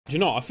Do you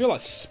know what? I feel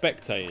like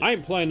spectating. I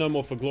ain't playing no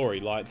more for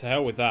glory, like, to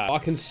hell with that. I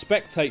can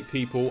spectate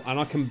people, and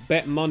I can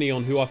bet money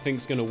on who I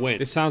think's gonna win.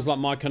 This sounds like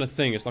my kind of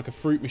thing. It's like a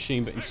fruit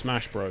machine, but in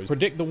Smash Bros.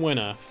 Predict the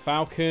winner.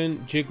 Falcon,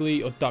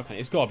 Jiggly, or Duck Hunt?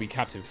 It's gotta be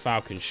Captain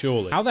Falcon,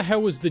 surely. How the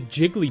hell was the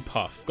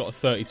Jigglypuff got a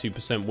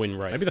 32% win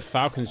rate? Maybe the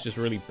Falcon's just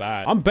really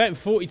bad. I'm betting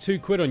 42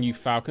 quid on you,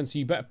 Falcon, so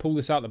you better pull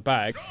this out the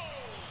bag.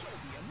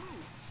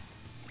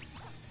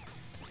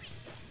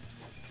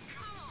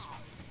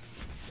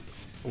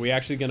 Are we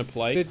actually gonna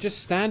play? They're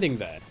just standing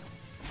there.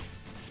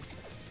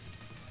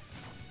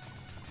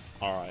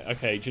 Alright,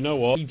 okay, do you know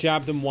what? He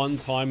jabbed him one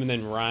time and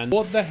then ran.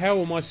 What the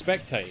hell am I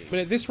spectating? But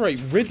at this rate,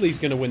 Ridley's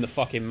gonna win the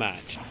fucking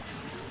match.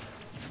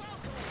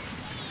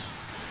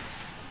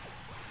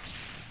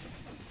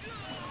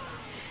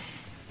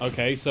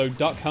 Okay, so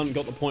Duck Hunt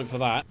got the point for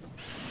that.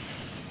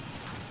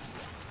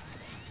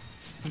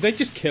 Did they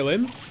just kill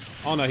him?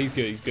 Oh no, he's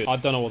good, he's good. I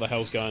don't know what the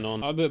hell's going on.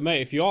 But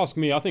mate, if you ask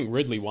me, I think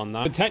Ridley won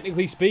that. But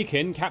technically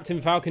speaking,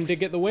 Captain Falcon did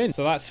get the win.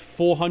 So that's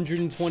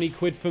 420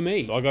 quid for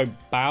me. Do I go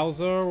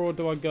Bowser or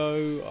do I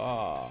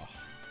go...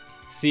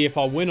 See, if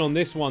I win on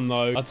this one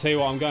though, I'll tell you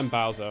what, I'm going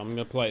Bowser. I'm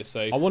gonna play it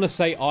safe. I want to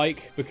say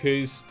Ike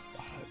because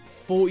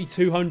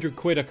 4,200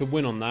 quid I could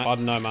win on that. I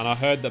don't know, man. I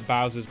heard that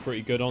Bowser's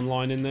pretty good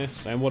online in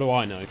this. And what do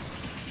I know?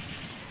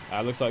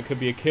 Looks like it could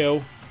be a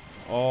kill.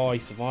 Oh, he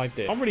survived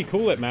it. Can't really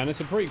call it, man.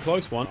 It's a pretty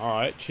close one. All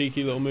right,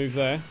 cheeky little move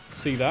there.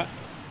 See that?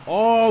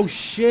 Oh,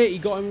 shit. He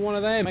got him one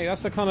of them. Mate,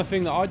 that's the kind of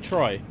thing that I'd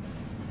try.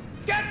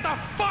 Get the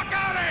fuck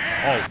out of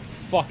here! Oh,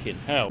 fucking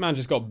hell. Man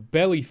just got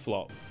belly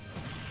flop.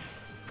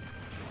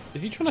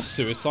 Is he trying to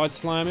suicide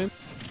slam him?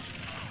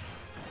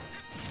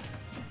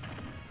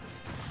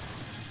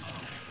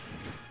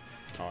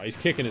 Oh, he's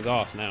kicking his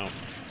ass now.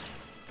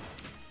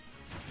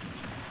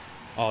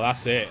 Oh,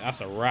 that's it. That's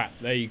a wrap.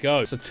 There you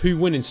go. It's a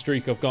 2-winning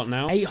streak I've got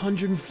now.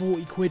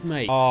 840 quid,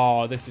 mate.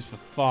 Oh, this is for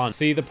fun.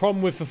 See, the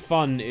problem with for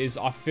fun is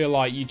I feel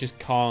like you just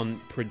can't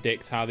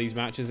predict how these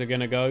matches are going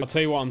to go. I'll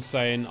tell you what I'm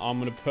saying. I'm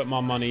going to put my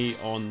money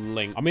on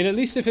Link. I mean, at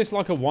least if it's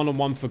like a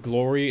one-on-one for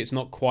glory, it's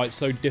not quite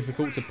so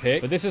difficult to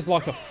pick. But this is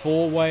like a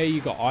 4-way. You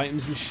got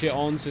items and shit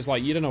on. So it's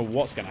like, you don't know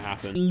what's going to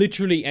happen.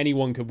 Literally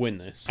anyone could win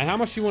this. And how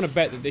much do you want to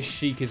bet that this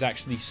Sheik is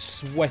actually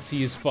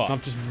sweaty as fuck?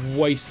 I've just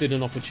wasted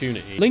an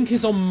opportunity. Link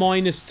is on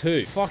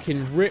 -2.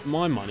 Fucking rip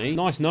my money.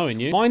 Nice knowing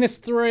you.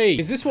 -3.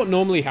 Is this what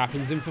normally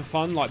happens in for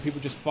fun? Like people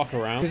just fuck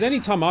around? Because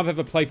anytime I've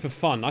ever played for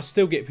fun, I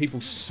still get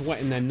people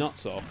sweating their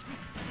nuts off.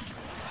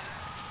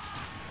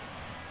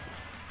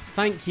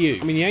 Thank you.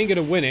 I mean, you ain't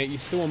gonna win it. You're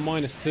still on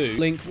 -2.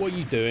 Link, what are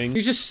you doing?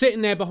 He's just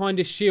sitting there behind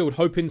his shield,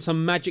 hoping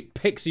some magic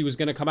pixie was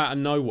gonna come out of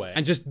nowhere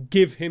and just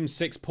give him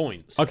 6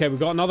 points. Okay, we've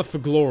got another for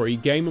glory.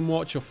 Game &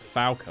 Watch or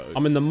Falco? I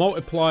mean, the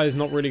multiplier is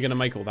not really gonna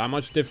make all that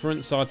much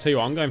difference, so I'll tell you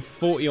what, I'm going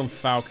 40 on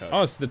Falco.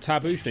 Oh, it's the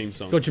Taboo theme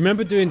song. God, do you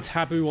remember doing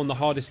Taboo on the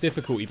hardest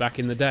difficulty back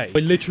in the day?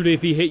 Where literally,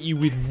 if he hit you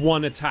with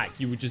one attack,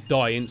 you would just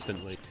die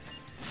instantly.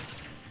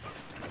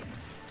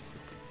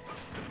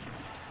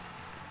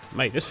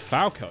 Mate, this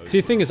Falco.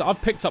 See, the thing is,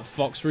 I've picked up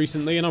Fox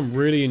recently, and I'm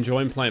really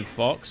enjoying playing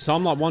Fox. So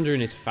I'm like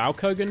wondering, is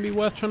Falco going to be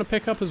worth trying to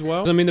pick up as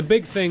well? I mean, the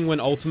big thing when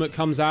Ultimate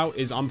comes out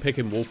is I'm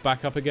picking Wolf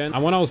back up again.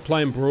 And when I was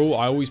playing Brawl,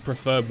 I always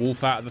preferred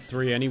Wolf out of the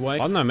 3 anyway. I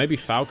don't know, maybe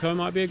Falco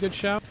might be a good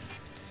shout.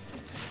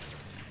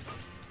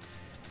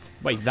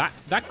 Wait,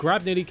 that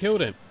grab nearly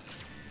killed him.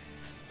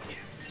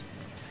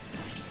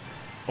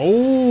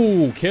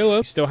 Oh, kill him.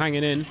 He's still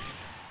hanging in.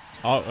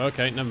 Oh,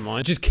 okay, never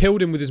mind. Just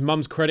killed him with his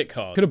mum's credit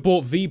card. Could have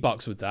bought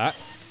V-Bucks with that.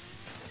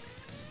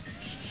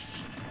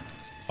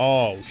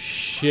 Oh,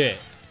 shit.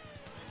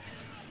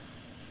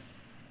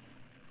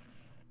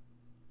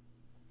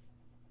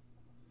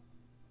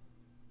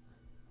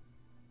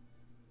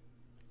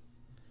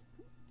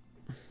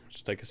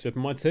 Just take a sip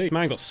of my tea.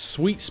 Man got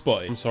sweet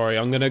spotted. I'm sorry,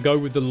 I'm gonna go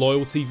with the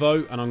loyalty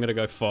vote and I'm gonna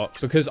go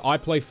Fox. Because I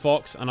play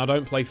Fox and I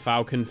don't play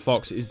Falcon,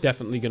 Fox is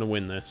definitely gonna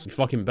win this. You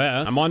fucking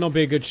better. It might not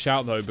be a good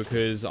shout though,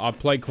 because I've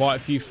played quite a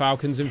few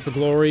Falcons in For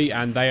Glory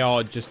and they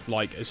are just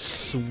like as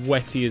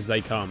sweaty as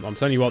they come. I'm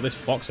telling you what, this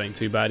Fox ain't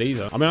too bad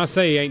either. I mean, I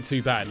say he ain't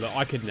too bad. Look,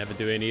 I could never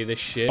do any of this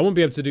shit. I won't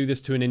be able to do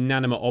this to an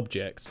inanimate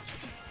object.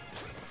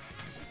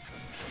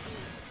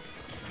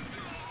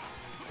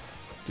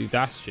 Dude,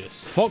 that's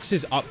just...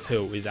 Fox's up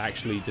tilt is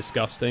actually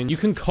disgusting. You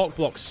can cock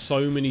block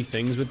so many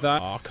things with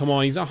that. Oh, come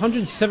on. He's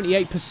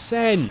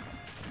 178%.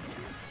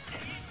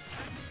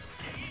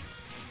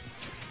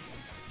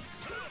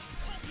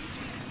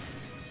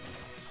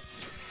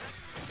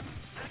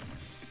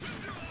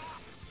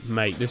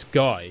 Mate, this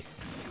guy...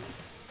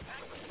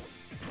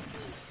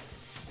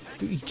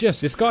 Dude,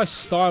 this guy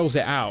styles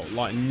it out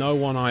like no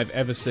one I've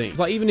ever seen. It's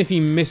like even if he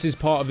misses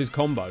part of his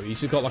combo,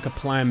 he's just got like a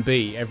plan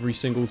B every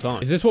single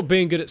time. Is this what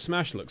being good at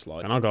Smash looks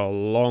like? And I've got a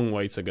long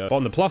way to go. But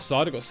on the plus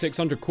side, I've got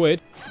 600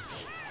 quid.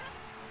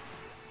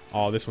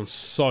 Oh, this one's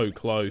so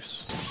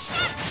close.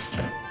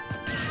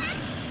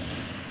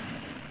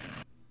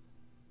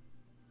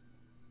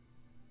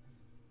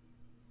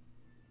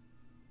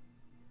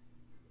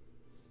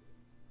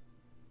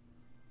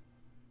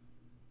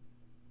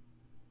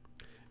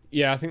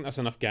 Yeah, I think that's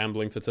enough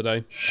gambling for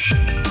today.